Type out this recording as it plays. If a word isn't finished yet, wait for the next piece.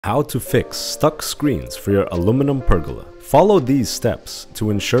How to fix stuck screens for your aluminum pergola. Follow these steps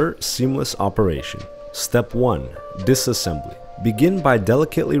to ensure seamless operation. Step 1. Disassembly. Begin by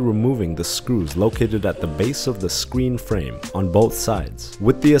delicately removing the screws located at the base of the screen frame on both sides.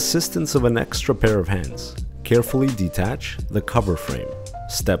 With the assistance of an extra pair of hands, carefully detach the cover frame.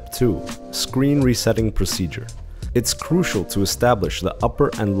 Step 2. Screen resetting procedure. It's crucial to establish the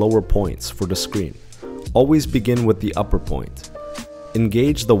upper and lower points for the screen. Always begin with the upper point.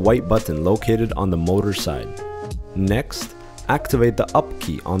 Engage the white button located on the motor side. Next, activate the up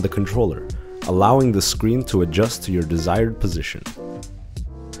key on the controller, allowing the screen to adjust to your desired position.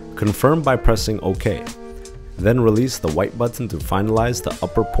 Confirm by pressing OK. Then release the white button to finalize the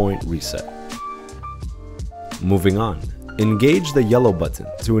upper point reset. Moving on, engage the yellow button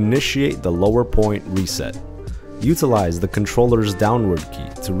to initiate the lower point reset. Utilize the controller's downward key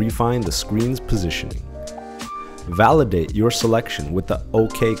to refine the screen's positioning. Validate your selection with the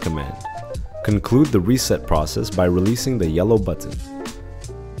OK command. Conclude the reset process by releasing the yellow button.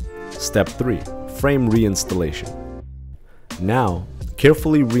 Step 3. Frame reinstallation. Now,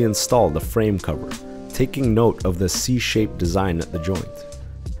 carefully reinstall the frame cover, taking note of the C-shaped design at the joint.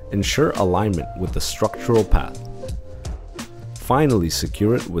 Ensure alignment with the structural path. Finally,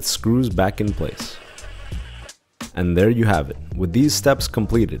 secure it with screws back in place. And there you have it. With these steps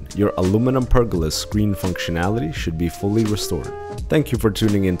completed, your aluminum pergola's screen functionality should be fully restored. Thank you for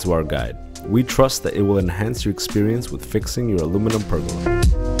tuning into our guide. We trust that it will enhance your experience with fixing your aluminum pergola.